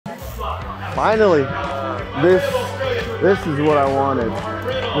Finally, this is what I wanted.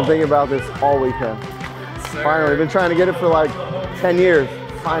 I've been thinking about this all weekend. Finally, I've been trying to get it for like 10 years.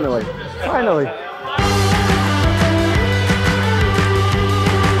 Finally, finally.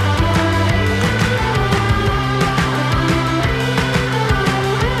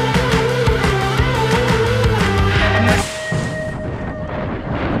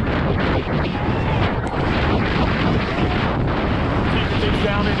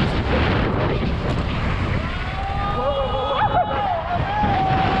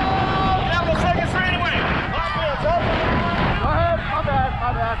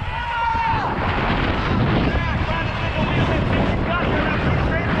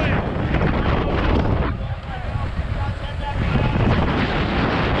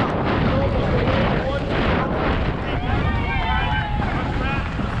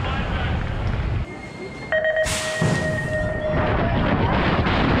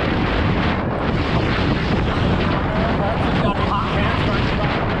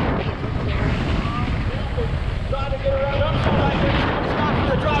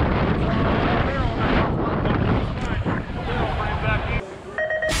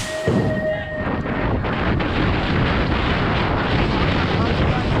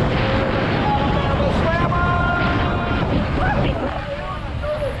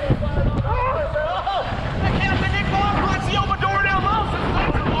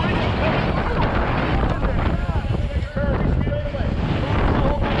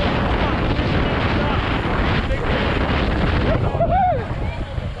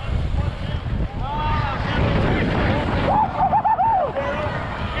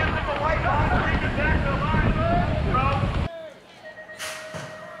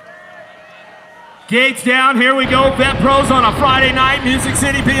 Gates down, here we go. Vet Pros on a Friday night. Music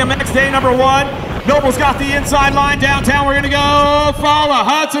City BMX day number 1. Noble's got the inside line downtown. We're gonna go follow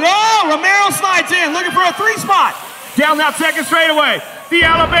Hudson. Oh, Romero slides in, looking for a 3 spot. Down that second straightaway. The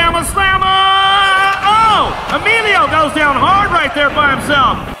Alabama Slammer. Oh, Emilio goes down hard right there by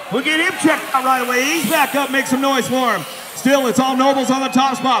himself. We'll get him checked out right away. He's back up, make some noise for him. Still, it's all Nobles on the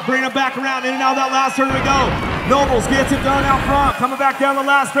top spot. Bring him back around, in and out of that last turn we go. Nobles gets it done out front. Coming back down the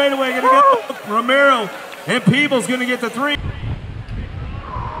last straightaway. Gonna go Romero, and Peebles gonna get the 3. You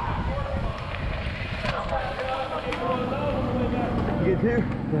get 2?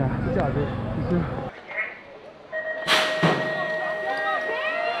 Yeah, good job, dude. Good job.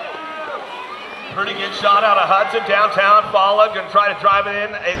 Pretty good shot out of Hudson, downtown, Falla, gonna try to drive it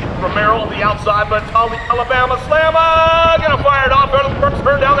in. Romero on the outside, but it's on the Alabama Slammer. Gonna fire it off out of the first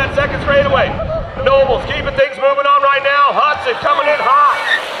turn down that second straightaway. Nobles keeping things moving on right now. Hudson coming in hot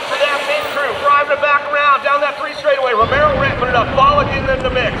to that mid crew, driving it back around down that 3 straightaway. Romero ramping it up, Falla getting in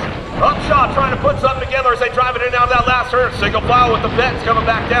the mix. Upshot trying to put something together as they drive it in and out of that last turn. Single file with the vets coming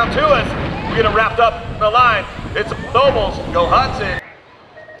back down to us. We get it wrapped up in the line. It's Nobles, go Hudson.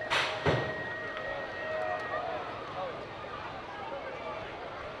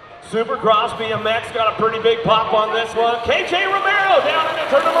 Supercross BMX got a pretty big pop on this one. KJ Romero down into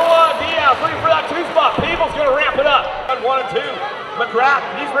turn number 1. Diaz looking for that 2 spot. Peebles gonna ramp it up. 1 and 2. McGrath,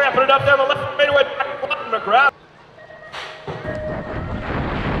 he's ramping it up down the left fadeaway. McGrath.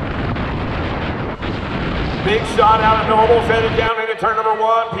 Big shot out of Nobles headed down into turn number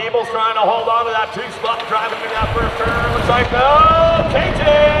 1. Peebles trying to hold on to that 2 spot, driving in that first turn. Looks like, oh,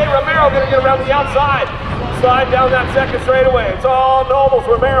 KJ Romero gonna get around the outside. Slide down that second straightaway. It's all Nobles,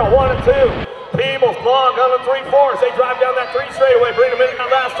 Romero, 1 and 2. Peebles, Long on the 3-4s. They drive down that 3 straightaway, bring them in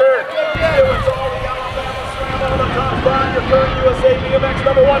that last turn. It's all the Alabama Scramble on the top spot. Your current USA BMX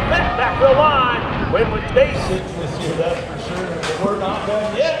number 1 back to the line. Win with Chase. This year, that's for sure. But we're not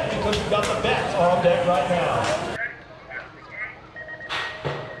done yet because we've got the bets on deck right now.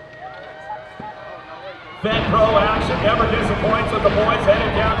 Vet Pro action never disappoints with the boys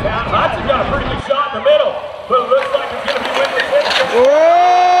headed downtown. Hudson got a pretty good shot in the middle, but it looks like it's going to be win with Chase.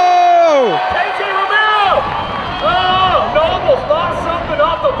 Whoa! KJ Romero! Oh, Nobles lost something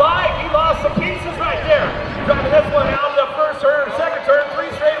off the bike. He lost some pieces right there. Driving this one out of the first turn, second turn, 3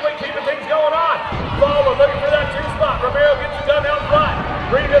 straightaway, keeping things going on. Falla looking for that 2 spot. Romero gets it done out front.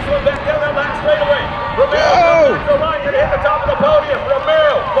 Bring this one back down that last straightaway. Romero comes back to the line, going to hit the top of the podium.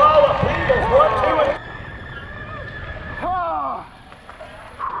 Romero, Falla, Peebles, 1, 2, and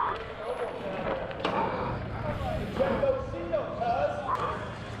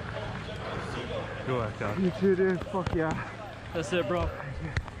you too, dude. Fuck yeah. That's it, bro.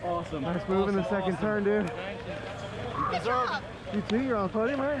 Awesome. Nice move in the second turn, dude. You deserve it. You too, you're on the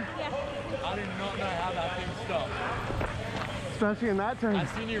podium, right? Yeah. I did not know how that thing stopped. Especially in that turn. I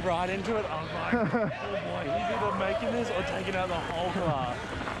seen you ride into it, I was like, oh boy, he's either making this or taking out the whole class.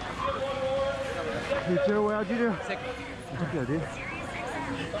 You too? How'd you do? Second. Good, dude.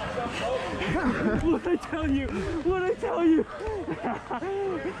 What'd I tell you? What'd I tell you?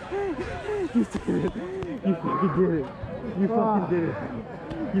 You did it. You fucking did it. You fucking did it.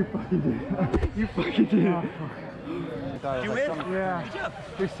 You fucking did it. You fucking did it. You win? Yeah. Good job.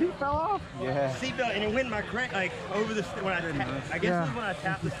 Your seat fell off? Yeah. Seatbelt, and it went in my crank, like over the, when I guess it was when I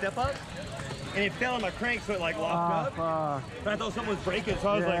tapped the step up, and it fell in my crank, so it like locked up. Fuck. But I thought something was breaking, so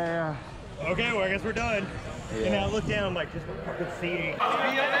I was like, okay, well, I guess we're done. Yeah. And then I looked down, I'm like, just fucking seating.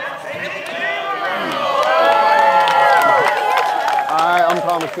 Alright, I'm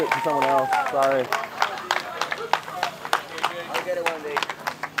calling the shit to someone else. Sorry. I'll get it one day.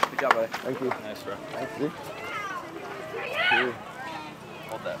 Good job, buddy. Thank you. Nice, bro. Thanks, dude.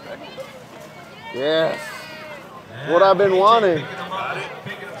 Hold that, Rick. Yes. What I've been wanting. I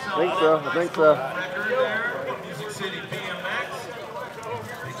think so. I think so.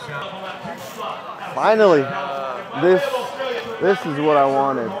 Finally. This is what I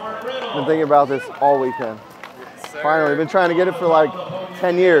wanted. I've been thinking about this all weekend. Finally. I've been trying to get it for like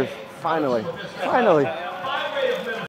 10 years. Finally. Finally.